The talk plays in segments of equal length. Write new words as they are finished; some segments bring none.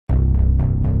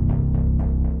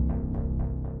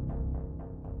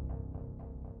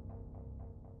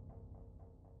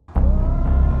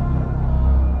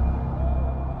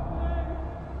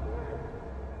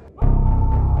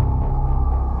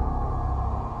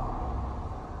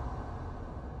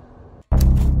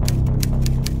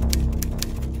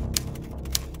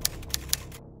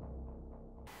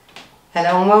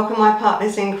Hello and welcome my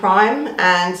partners in crime,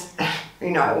 and you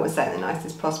know I always say it in the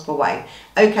nicest possible way.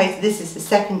 Okay, so this is the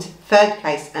third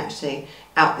case actually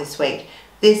out this week.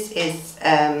 This is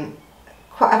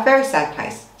quite a very sad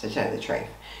case, to tell you the truth.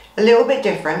 A little bit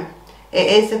different. It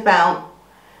is about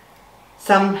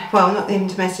well, not even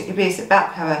domestic abuse, it's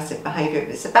about coercive behaviour.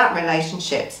 It's about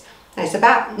relationships. And it's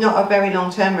about not a very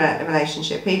long-term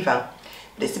relationship either,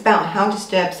 but it's about how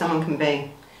disturbed someone can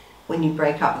be when you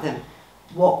break up with them.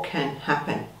 What can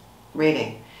happen,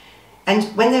 really? And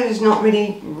when there is not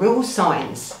really real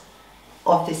signs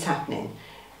of this happening,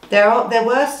 there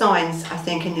were signs, I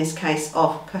think, in this case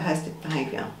of coercive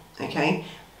behaviour. Okay,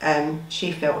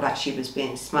 she felt like she was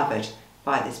being smothered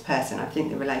by this person. I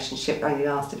think the relationship only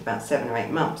lasted about 7 or 8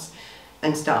 months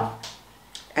and stuff,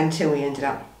 until he ended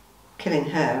up killing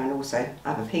her and also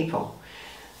other people.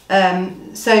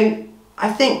 So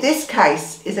I think this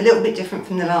case is a little bit different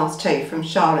from the last two, from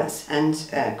Charlotte's and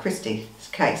Christie's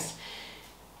case,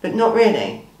 but not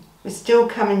really. It's still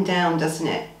coming down, doesn't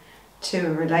it, to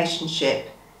a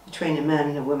relationship between a man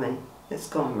and a woman that's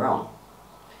gone wrong,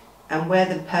 and where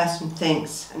the person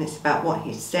thinks, and it's about what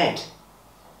he said,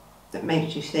 that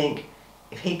makes you think,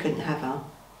 if he couldn't have her,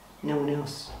 no one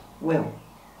else will.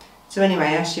 So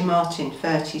anyway, Ashley Martin,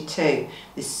 32,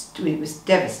 he was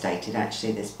devastated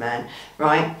actually, this man,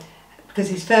 right? Because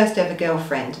his first ever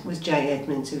girlfriend was Jay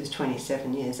Edmunds, who was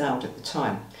 27 years old at the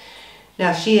time.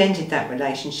 Now, she ended that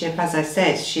relationship. As I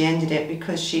said, she ended it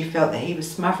because she felt that he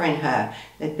was smothering her.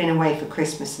 They'd been away for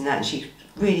Christmas and that, and she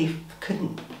really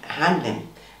couldn't handle him.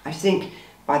 I think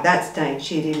by that stage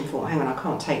she had even thought, hang on, I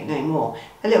can't take no more.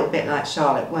 A little bit like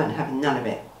Charlotte, weren't having none of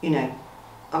it. You know,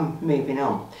 I'm moving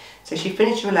on. So she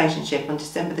finished the relationship on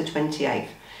December the 28th,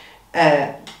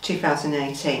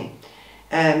 2018.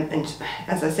 And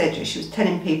as I said, she was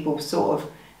telling people sort of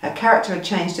her character had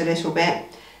changed a little bit,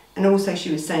 and also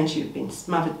she was saying she had been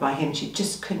smothered by him. She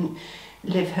just couldn't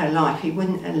live her life. He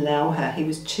wouldn't allow her. He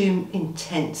was too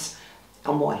intense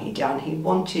on what he'd done. He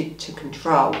wanted to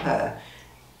control her,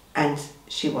 and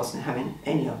she wasn't having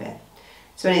any of it.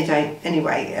 So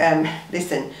anyway,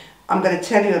 listen, I'm going to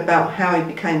tell you about how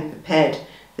he became prepared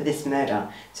for this murder.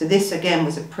 So this again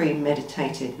was a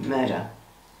premeditated murder.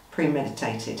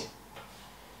 Premeditated.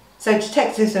 So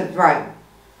detectives have wrote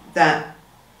that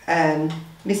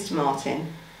Mr.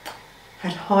 Martin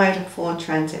had hired a Ford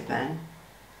Transit van,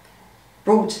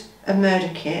 brought a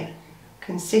murder kit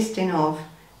consisting of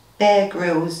Bear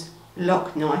Grylls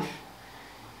lock knife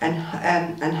and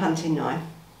hunting knife,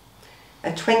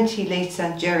 a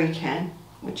 20-litre jerry can,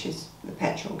 which is the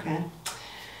petrol can,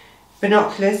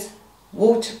 binoculars,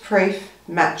 waterproof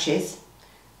matches,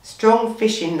 strong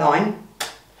fishing line,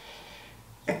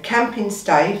 a camping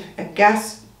stove, a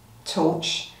gas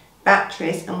torch,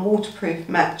 batteries and waterproof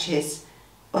matches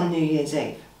on New Year's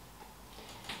Eve.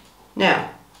 Now,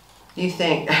 you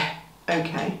think,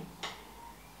 okay,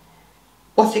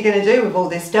 what's he going to do with all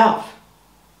this stuff?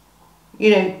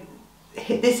 You know,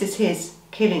 this is his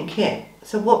killing kit.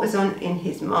 So what was in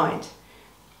his mind?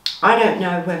 I don't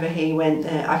know whether he went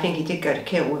there. I think he did go to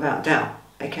kill, without doubt.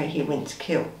 Okay, he went to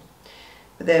kill.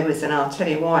 But there was, and I'll tell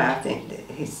you why I think that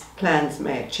his plans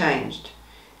may have changed,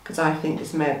 because I think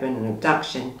this may have been an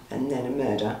abduction and then a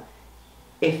murder,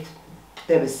 if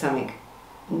there was something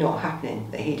not happening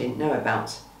that he didn't know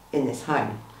about in this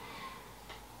home.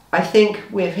 I think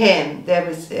with him there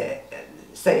was,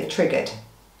 so it triggered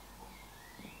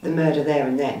the murder there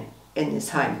and then in this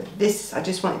home. But this, I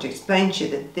just wanted to explain to you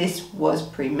that this was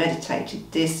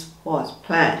premeditated, this was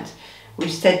planned. We've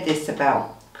said this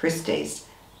about Christie's,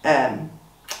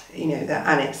 you know, that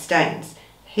Alex Staines.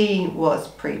 He was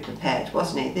pre-prepared,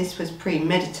 wasn't he? This was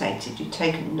premeditated. You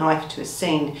take a knife to a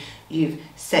scene, you've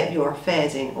set your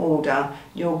affairs in order,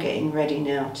 you're getting ready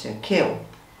now to kill.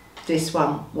 This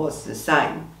one was the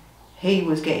same. He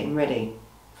was getting ready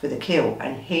for the kill,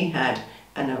 and he had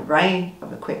an array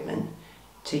of equipment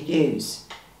to use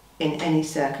in any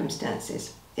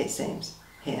circumstances, it seems,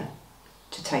 here,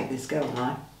 to take this girl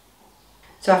alive.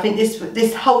 So I think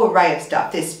this whole array of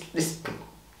stuff, this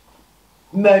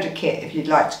murder kit, if you'd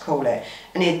like to call it,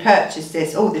 and he had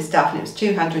purchased all this stuff, and it was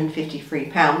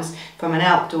 £253 from an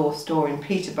outdoor store in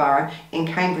Peterborough in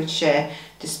Cambridgeshire,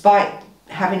 despite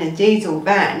having a diesel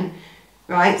van,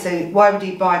 right? So why would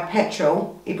he buy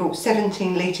petrol? He bought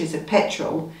 17 litres of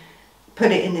petrol,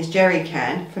 put it in this jerry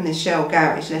can from this Shell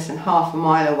garage less than half a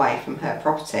mile away from her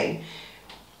property,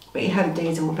 but he had a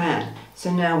diesel van.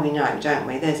 So now we know, don't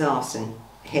we, there's arson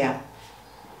here.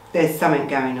 There's something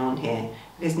going on here,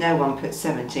 because no one puts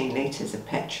 17 litres of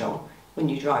petrol when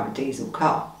you drive a diesel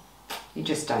car. You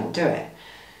just don't do it.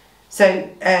 So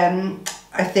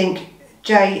I think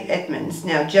Jay Edmunds.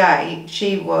 Now Jay,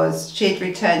 she had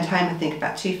returned home I think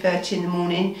about 2:30 in the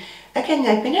morning. Again,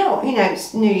 they'd been out, you know,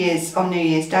 it's New Year's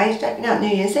Day, they'd been out New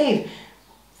Year's Eve.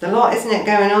 There's a lot, isn't it,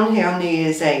 going on here on New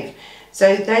Year's Eve.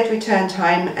 So they'd returned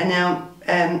home, and now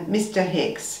Mr.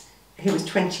 Hicks, who was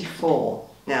 24,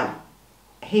 now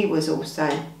he was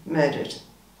also murdered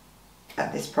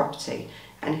at this property,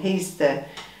 and he's the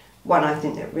one I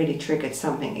think that really triggered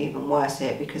something even worse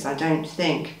here, because I don't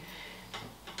think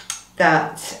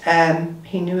that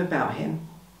he knew about him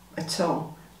at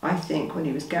all. I think when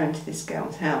he was going to this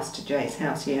girl's house, to Jay's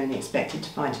house, he only expected to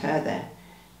find her there.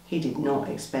 He did not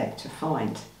expect to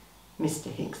find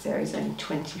Mr. Hicks there. He's only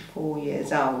 24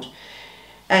 years old.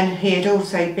 And he had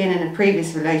also been in a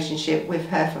previous relationship with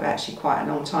her for actually quite a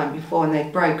long time before, and they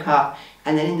broke up.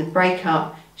 And then in the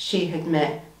breakup, she had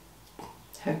met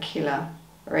her killer,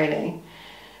 really.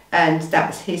 And that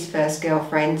was his first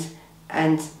girlfriend.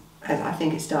 And I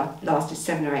think it lasted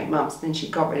 7 or 8 months. Then she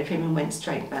got rid of him and went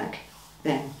straight back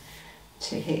then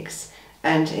to Hicks.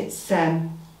 And it's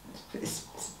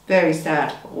very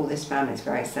sad. All this family is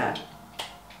very sad.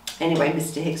 Anyway,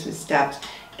 Mr. Hicks was stabbed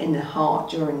in the heart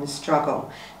during the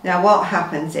struggle. Now what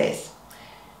happens is,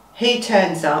 he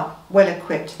turns up well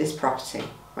equipped to this property,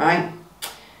 right?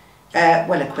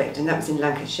 Well equipped, and that was in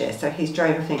Lancashire. So he's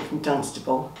drove, I think, from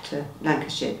Dunstable to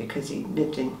Lancashire because he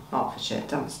lived in Hertfordshire,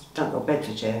 or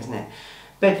Bedfordshire, isn't it?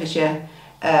 Bedfordshire,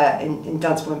 in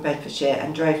Dunstable and Bedfordshire,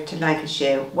 and drove to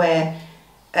Lancashire, where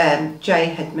Jay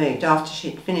had moved. After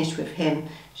she'd finished with him,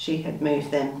 she had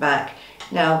moved them back.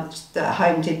 Now, the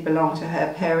home did belong to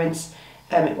her parents.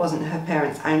 It wasn't her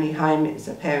parents' only home, it was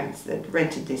her parents that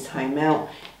rented this home out,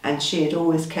 and she had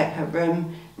always kept her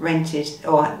room rented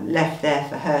or left there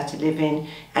for her to live in,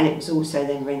 and it was also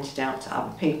then rented out to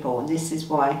other people. And this is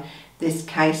why this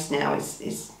case now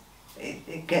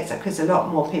it gets up, because a lot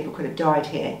more people could have died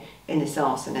here in this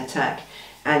arson attack,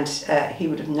 and he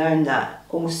would have known that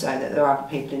also, that there are other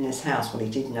people in this house. Well, he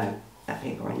did know that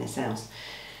people were in this house.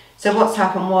 So what's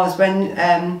happened was,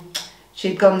 when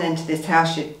she'd gone then to this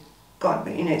house, she'd got,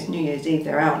 you know, it's New Year's Eve,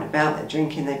 they're out and about, they're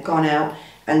drinking, they've gone out,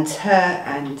 and her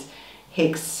and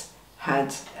Hicks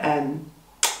had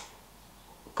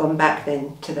gone back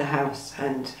then to the house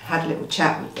and had a little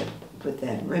chat with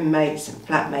their roommates and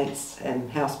flatmates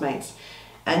and housemates,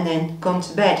 and then gone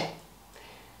to bed.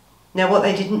 Now what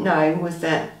they didn't know was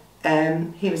that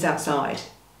he was outside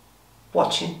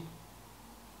watching,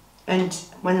 and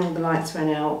when all the lights went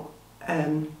out,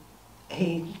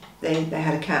 they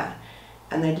had a cat,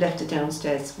 and they'd left a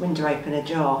downstairs window open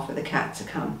ajar for the cat to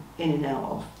come in and out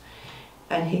of,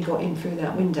 and he got in through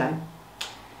that window.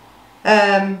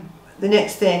 The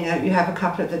next thing, you have a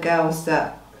couple of the girls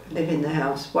that live in the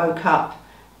house woke up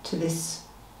to this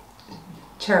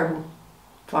terrible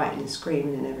fighting and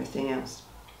screaming and everything else.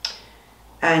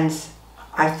 And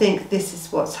I think this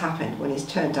is what's happened when he's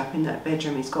turned up in that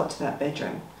bedroom. He's got to that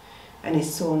bedroom and he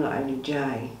saw not only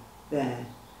Jay there,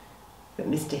 but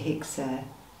Mr. Hicks there,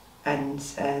 and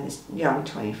this young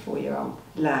 24-year-old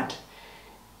lad,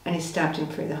 and he stabbed him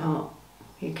through the heart.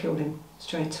 He killed him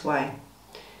straight away.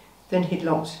 Then he'd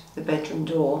locked the bedroom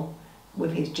door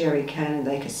with his jerry can, and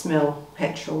they could smell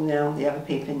petrol now, the other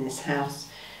people in this house.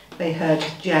 They heard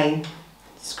Jay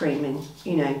screaming,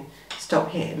 you know, stop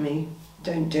hitting me,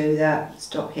 don't do that,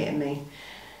 stop hitting me.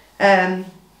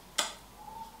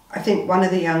 I think one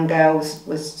of the young girls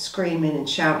was screaming and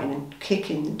shouting and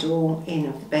kicking the door in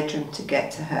of the bedroom to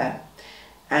get to her,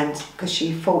 and because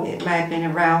she thought it may have been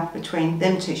a row between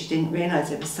them two, she didn't realise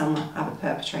there was some other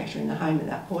perpetrator in the home at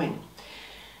that point.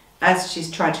 As she's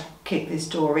tried to kick this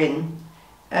door in,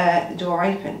 the door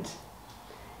opened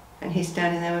and he's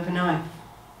standing there with a knife,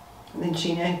 and then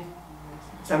she knew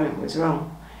something was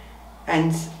wrong.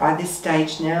 And by this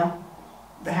stage now,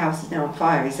 the house is now on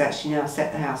fire. He's actually now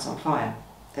set the house on fire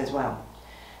as well.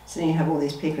 So then you have all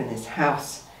these people in this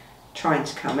house trying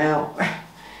to come out.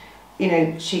 You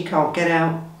know, she can't get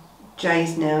out.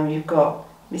 Jay's now, you've got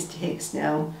Mr. Hicks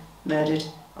now murdered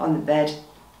on the bed.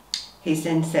 He's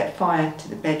then set fire to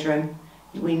the bedroom.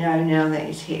 We know now that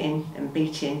he's hitting and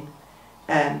beating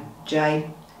Jay,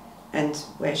 and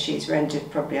where she's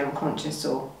rendered probably unconscious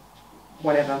or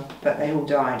whatever, but they all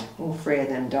died. All three of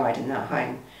them died in that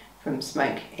home from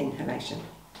smoke inhalation.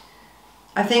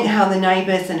 I think how the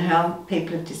neighbours and how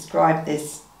people have described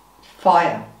this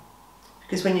fire,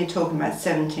 because when you're talking about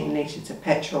 17 litres of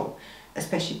petrol,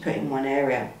 especially put in one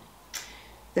area,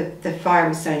 the fire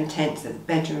was so intense that the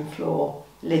bedroom floor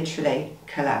literally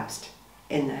collapsed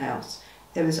in the house.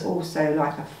 There was also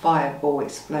like a fireball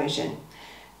explosion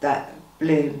that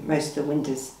blew most of the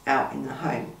windows out in the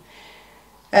home.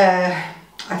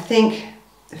 I think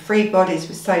The 3 bodies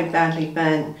were so badly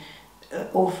burnt,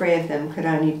 all 3 of them could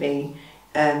only be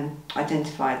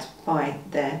identified by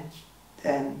their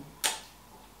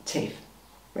teeth,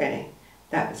 really.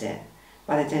 That was it.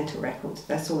 By the dental records,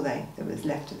 that's all that was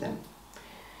left of them.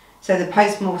 So the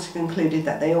post-mortem concluded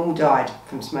that they all died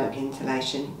from smoke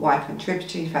inhalation, while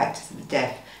contributory factors of the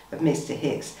death of Mr.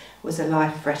 Hicks was a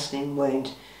life-threatening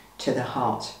wound to the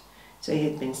heart. So he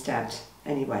had been stabbed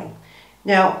anyway.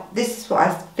 Now, this is what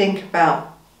I think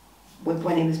about with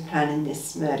when he was planning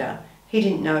this murder. He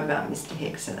didn't know about Mr.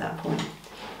 Hicks at that point.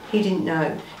 He didn't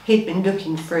know. He'd been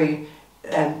looking through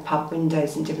pub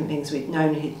windows and different things. We'd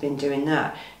known he'd been doing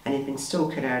that, and he'd been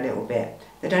stalking her a little bit.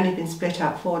 They'd only been split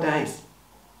up 4 days.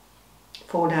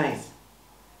 4 days.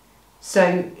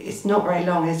 So it's not very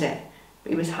long, is it?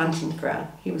 But he was hunting for her.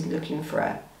 He was looking for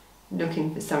her,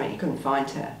 looking for something. He couldn't find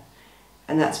her.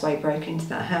 And that's why he broke into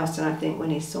that house. And I think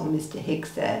when he saw Mr.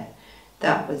 Hicks there,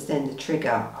 that was then the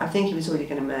trigger. I think he was already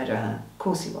going to murder her. Of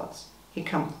course he was. He'd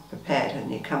come prepared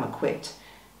and he'd come equipped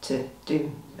to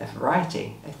do a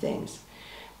variety of things.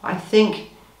 I don't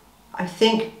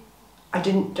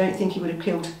think he would have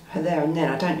killed her there and then.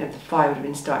 I don't know if the fire would have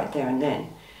been started there and then.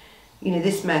 You know,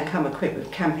 this man come equipped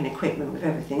with camping equipment, with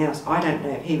everything else. I don't know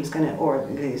if he was going to, or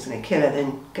if he was going to kill her,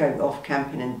 then go off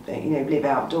camping and, you know, live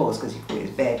outdoors because he thought it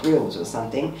was Bear Grylls or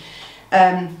something.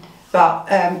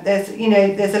 There's, you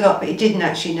know, there's a lot, but he didn't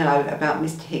actually know about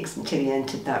Mr. Hicks until he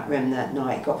entered that room that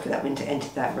night, got through that window,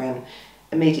 entered that room,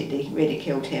 immediately really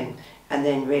killed him, and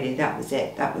then really that was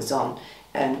it, that was on.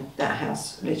 That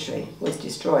house literally was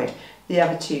destroyed. The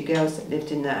other 2 girls that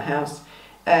lived in that house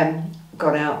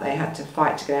got out. They had to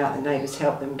fight to get out. The neighbours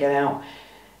helped them get out.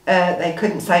 They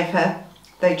couldn't save her.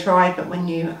 They tried, but when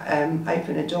you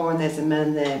open a door and there's a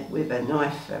man there with a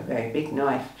knife, a very big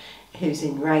knife, who's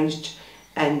enraged,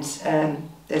 and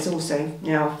there's also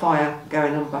now a fire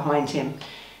going on behind him,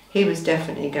 he was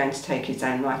definitely going to take his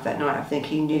own life that night. I think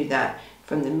he knew that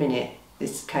from the minute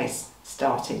this case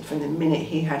started, from the minute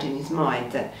he had in his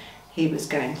mind that he was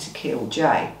going to kill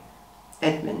Jay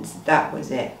Edmunds. That was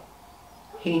it.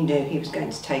 He knew he was going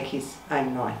to take his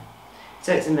own life.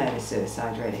 So it's a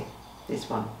murder-suicide, really, this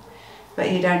one. But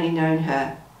he'd only known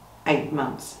her 8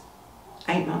 months.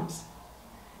 8 months.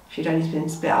 She'd only been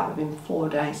split up within 4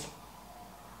 days.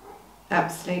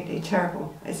 Absolutely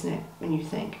terrible, isn't it, when you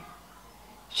think?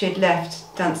 She'd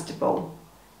left Dunstable,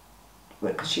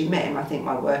 because she met him, I think,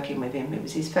 by working with him. It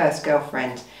was his first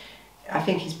girlfriend. I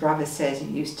think his brother says he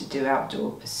used to do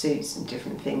outdoor pursuits and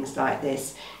different things like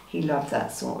this. He loved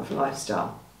that sort of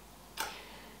lifestyle.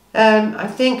 I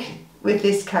think with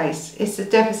this case, it's a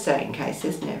devastating case,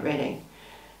 isn't it, really?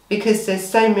 Because there's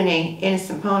so many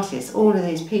innocent parties. All of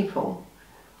these people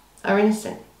are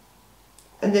innocent.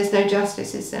 And there's no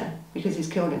justice, is there? Because he's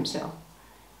killed himself.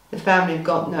 The family have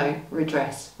got no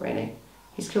redress, really.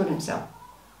 He's killed himself.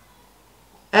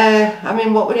 I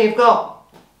mean, what would he have got?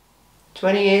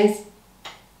 20 years?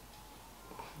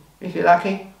 If you're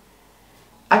lucky.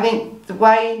 I think the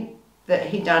way that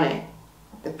he done it,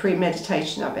 the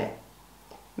premeditation of it,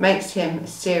 makes him a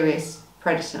serious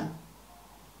predator.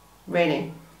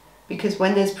 Really. Because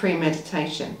when there's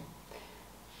premeditation,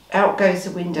 out goes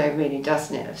the window, really,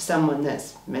 doesn't it, of someone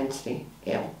that's mentally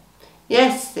ill.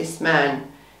 Yes, this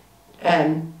man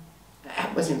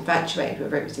was infatuated,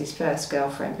 whether it was his first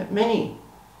girlfriend, but many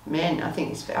men, I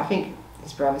think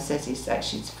his brother says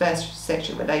his first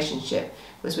sexual relationship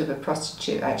was with a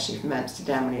prostitute, actually, from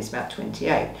Amsterdam, when he was about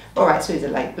 28. All right, so he's a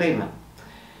late bloomer.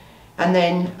 And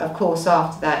then, of course,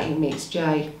 after that, he meets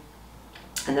Jay,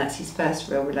 and that's his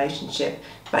first real relationship.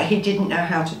 But he didn't know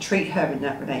how to treat her in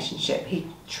that relationship. He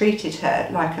treated her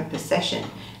like a possession,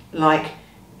 like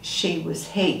she was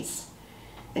his.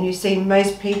 And you see,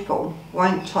 most people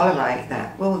won't tolerate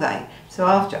that, will they? So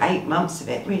after 8 months of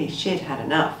it, really, she'd had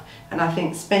enough. And I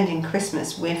think spending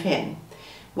Christmas with him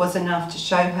was enough to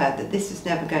show her that this was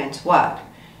never going to work.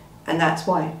 And that's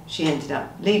why she ended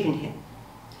up leaving him.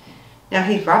 Now,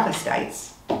 his brother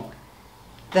states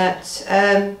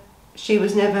that she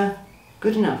was never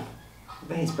good enough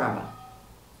for his brother.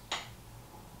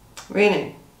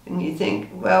 Really? And you think,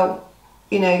 well,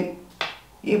 you know,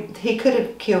 he could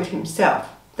have killed himself.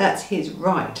 That's his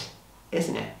right,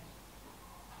 isn't it?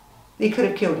 He could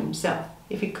have killed himself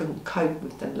if he couldn't cope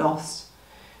with the loss.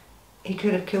 He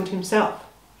could have killed himself.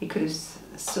 He could have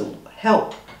sought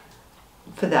help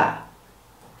for that,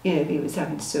 you know, if he was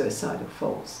having suicidal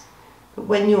thoughts. But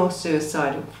when your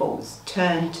suicidal thoughts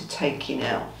turn to taking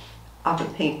out other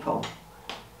people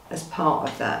as part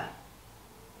of that,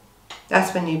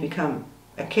 that's when you become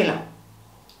a killer,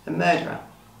 a murderer.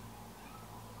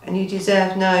 And you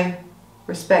deserve no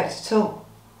respect at all.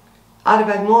 I'd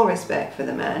have had more respect for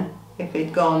the man if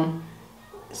he'd gone,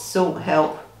 sought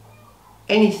help,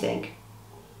 anything,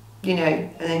 you know,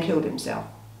 and then killed himself.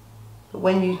 But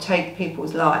when you take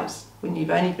people's lives, when you've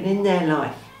only been in their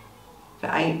life for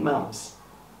 8 months,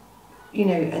 you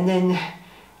know, and then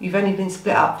you've only been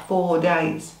split up 4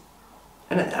 days.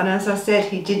 And as I said,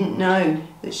 he didn't know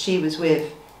that she was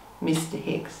with Mr.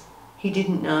 Hicks. He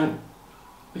didn't know.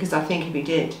 Because I think if he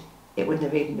did, it wouldn't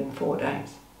have even been 4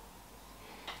 days.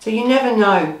 So you never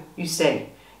know, you see.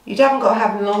 You haven't got to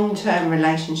have long-term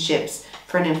relationships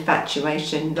for an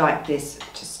infatuation like this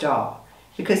to start.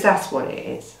 Because that's what it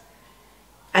is.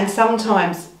 And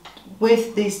sometimes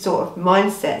with these sort of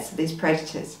mindsets of these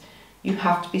predators, you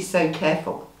have to be so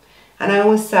careful. And I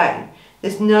always say,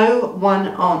 there's no one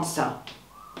answer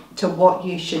to what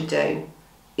you should do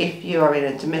if you are in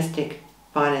a domestic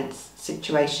violence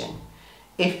situation,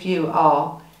 if you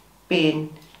are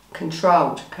being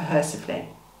controlled coercively,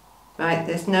 right?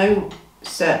 There's no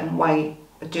certain way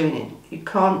of doing it. You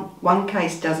can't, one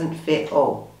case doesn't fit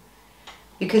all,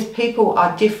 because people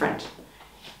are different.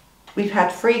 We've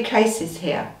had 3 cases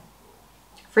here,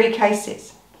 3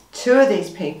 cases. 2 of these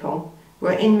people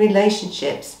were in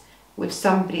relationships with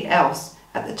somebody else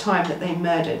at the time that they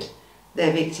murdered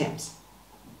their victims.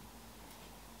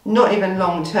 Not even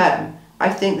long term. I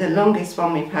think the longest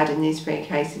one we've had in these 3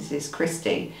 cases is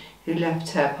Christy, who left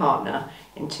her partner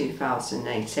in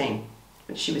 2018.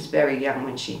 But she was very young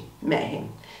when she met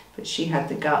him. But she had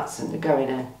the guts and the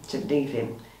go-inner to leave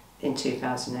him in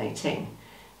 2018.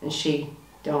 And she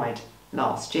died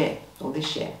last year, or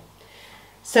this year.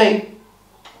 So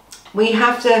we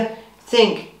have to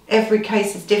think every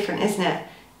case is different, isn't it?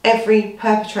 Every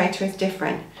perpetrator is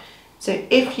different. So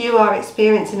if you are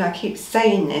experiencing, I keep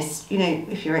saying this, you know,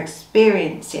 if you're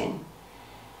experiencing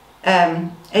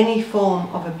any form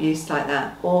of abuse like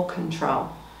that or control,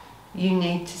 you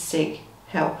need to seek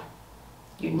help.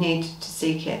 You need to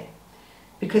seek it,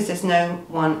 because there's no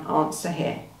one answer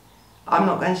here. I'm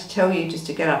not going to tell you just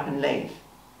to get up and leave.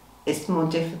 It's more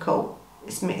difficult.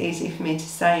 It's easy for me to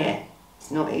say it. It's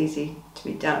not easy to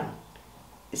be done.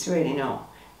 It's really not.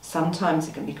 Sometimes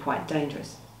it can be quite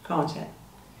dangerous, can't it?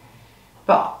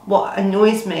 But what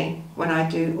annoys me when I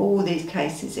do all these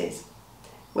cases is,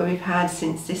 where we've had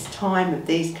since this time of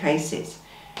these cases,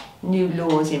 new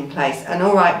laws in place. And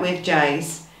all right, with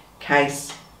Jay's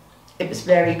case, it was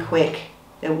very quick.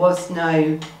 There was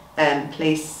no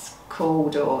police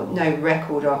called or no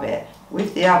record of it.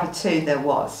 With the other 2 there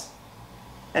was.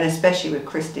 And especially with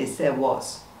Christie's, there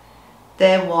was.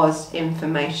 There was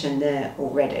information there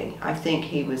already. I think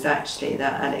he was actually,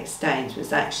 that Alex Staines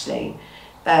was actually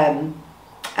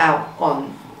out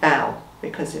on bail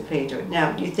because of Peterborough.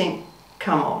 Now, you think,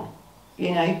 come on,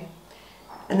 you know?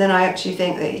 And then I actually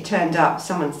think that he turned up,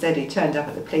 someone said he turned up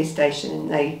at the police station and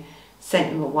they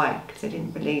sent him away because they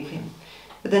didn't believe him.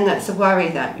 But then that's a worry,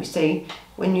 that, you see,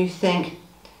 when you think,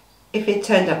 if he'd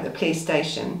turned up at the police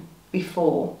station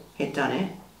before he'd done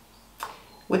it,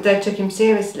 would they have took him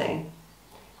seriously?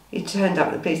 He turned up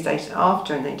at the police station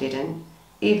after and they didn't,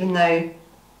 even though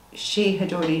she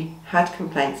had already had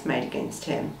complaints made against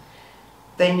him.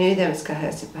 They knew there was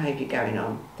coercive behaviour going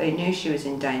on. They knew she was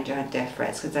in danger, had death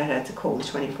threats, because they had her to call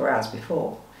 24 hours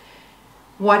before.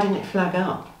 Why didn't it flag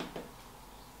up?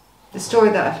 The story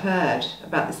that I've heard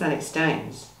about this Alex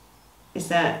Staines is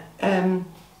that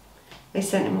they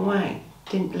sent him away,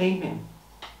 didn't believe him,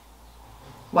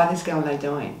 while this girl lay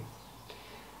dying.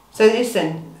 So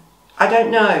listen, I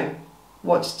don't know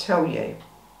what to tell you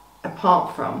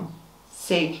apart from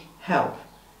seek help.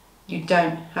 You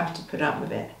don't have to put up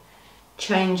with it.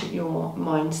 Change your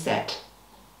mindset.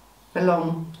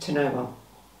 Belong to no one.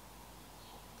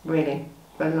 Really,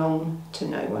 belong to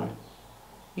no one.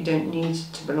 You don't need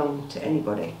to belong to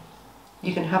anybody.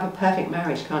 You can have a perfect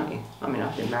marriage, can't you? I mean,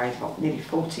 I've been married for nearly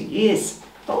 40 years.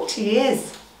 40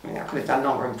 years! I mean, I could have done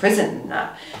longer in prison than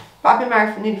that. But I've been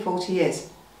married for nearly 40 years.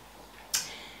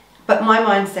 But my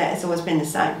mindset has always been the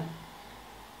same.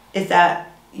 Is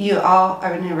that you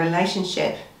are in a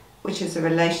relationship, which is a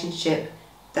relationship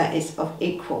that is of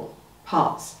equal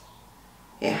parts.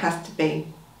 It has to be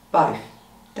both,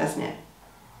 doesn't it?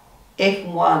 If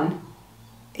one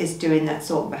is doing that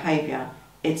sort of behaviour,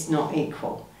 it's not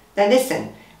equal. Now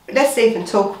listen, let's even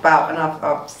talk about,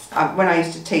 and when I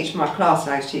used to teach my class,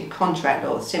 and I used to teach contract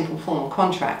law, the simple form of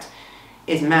contract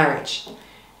is marriage.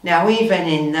 Now even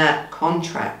in that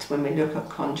contract, when we look at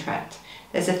contract,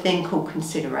 there's a thing called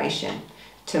consideration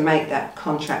to make that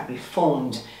contract be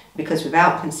formed, because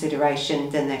without consideration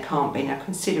then there can't be. Now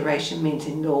consideration means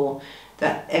in law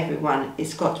that everyone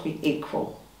has got to be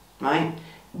equal, right?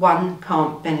 One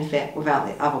can't benefit without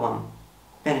the other one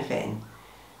benefiting.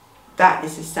 that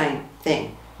is the same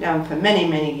thing. Now, and for many,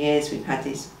 many years we've had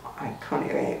these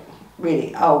iconic,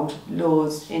 really old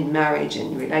laws in marriage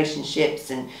and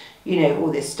relationships and, you know,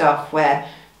 all this stuff where,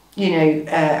 you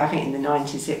know, I think in the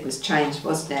 90s it was changed,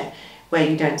 wasn't it? Where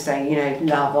you don't say, you know,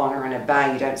 love, honour and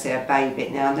obey, you don't say obey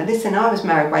bit now. Now listen, I was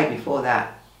married way before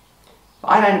that. But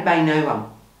I don't obey no one.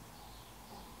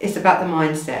 It's about the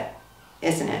mindset,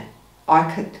 isn't it?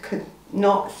 I could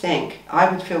not think, I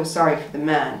would feel sorry for the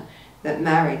man that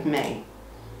married me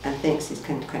and thinks he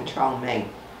can control me,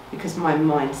 because my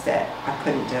mindset, I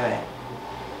couldn't do it.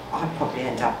 I'd probably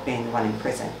end up being the one in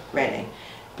prison, really.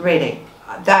 Really,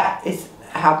 that is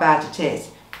how bad it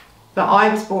is. But I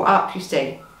was brought up, you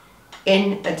see,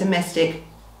 in a domestic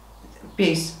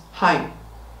abuse home.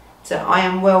 So I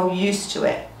am well used to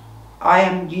it. I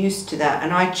am used to that,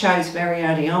 and I chose very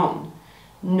early on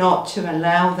not to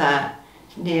allow that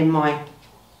near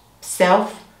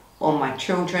myself or my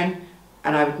children,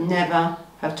 and I would never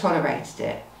have tolerated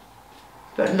it.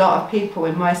 But a lot of people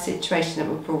in my situation that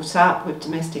were brought up with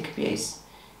domestic abuse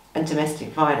and domestic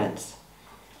violence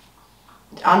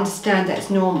understand that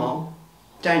it's normal,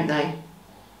 don't they?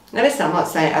 Now listen, I'm not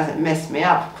saying it hasn't messed me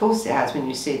up, of course it has when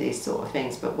you see these sort of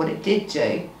things, but what it did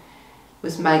do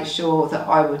was make sure that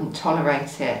I wouldn't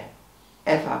tolerate it,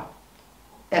 ever,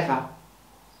 ever.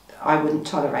 I wouldn't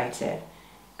tolerate it,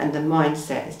 and the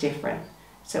mindset is different.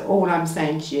 So all I'm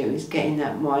saying to you is getting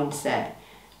that mindset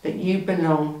that you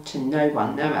belong to no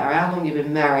one, no matter how long you've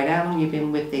been married, how long you've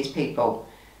been with these people,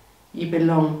 you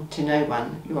belong to no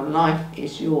one. Your life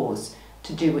is yours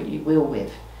to do what you will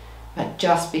with, but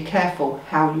just be careful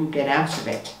how you get out of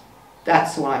it.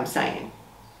 That's all I'm saying.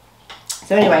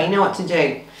 So anyway, you know what to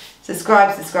do.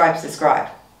 Subscribe, subscribe, subscribe,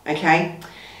 okay?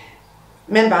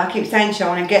 Remember, I keep saying to you, I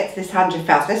want to get to this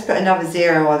 100,000. Let's put another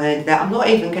 0 on the end of that. I'm not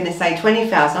even going to say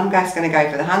 20,000. I'm just going to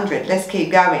go for the 100. Let's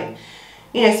keep going.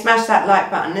 You know, smash that like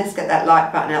button. Let's get that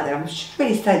like button out there. I should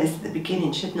really say this at the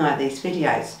beginning, shouldn't I, of these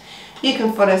videos? You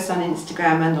can follow us on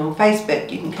Instagram and on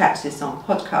Facebook. You can catch this on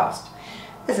podcast.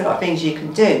 There's a lot of things you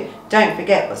can do. Don't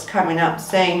forget what's coming up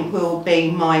soon will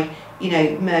be my, you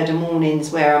know, murder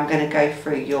mornings, where I'm going to go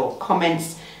through your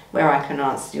comments, where I can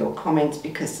answer your comments,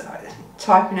 because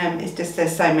typing them is just,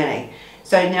 there's so many.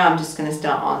 So now I'm just going to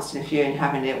start answering a few and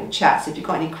having little chats. If you've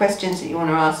got any questions that you want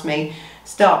to ask me,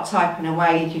 start typing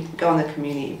away. You can go on the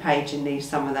community page and leave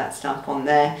some of that stuff on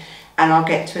there, and I'll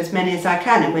get to as many as I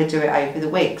can, and we'll do it over the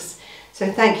weeks.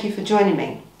 So thank you for joining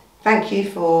me. Thank you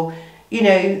for, you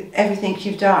know, everything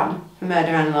you've done for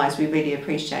Murder Analysed. We really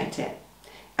appreciate it.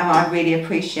 And I really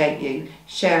appreciate you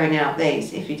sharing out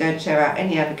these. If you don't share out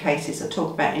any other cases or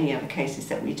talk about any other cases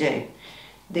that we do,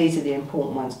 these are the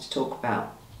important ones to talk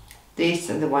about. These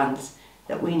are the ones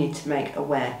that we need to make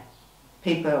aware,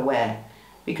 people aware.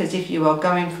 Because if you are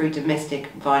going through domestic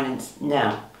violence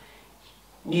now,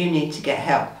 you need to get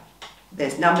help.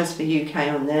 There's numbers for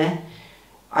UK on there.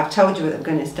 I've told you that I'm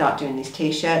going to start doing these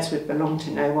t-shirts with "Belong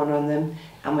to No One" on them,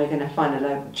 and we're going to find a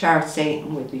local charity,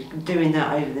 and we'll be doing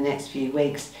that over the next few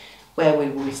weeks, where we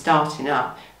will be starting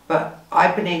up. But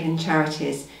I believe in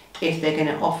charities, if they're going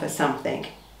to offer something,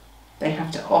 they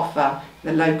have to offer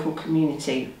the local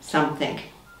community something.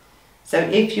 So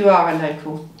if you are a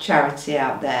local charity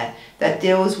out there that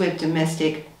deals with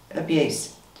domestic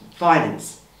abuse,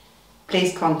 violence,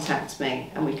 please contact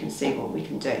me and we can see what we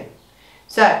can do.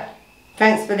 So,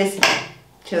 thanks for listening.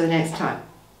 Till the next time.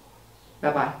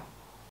 Bye-bye.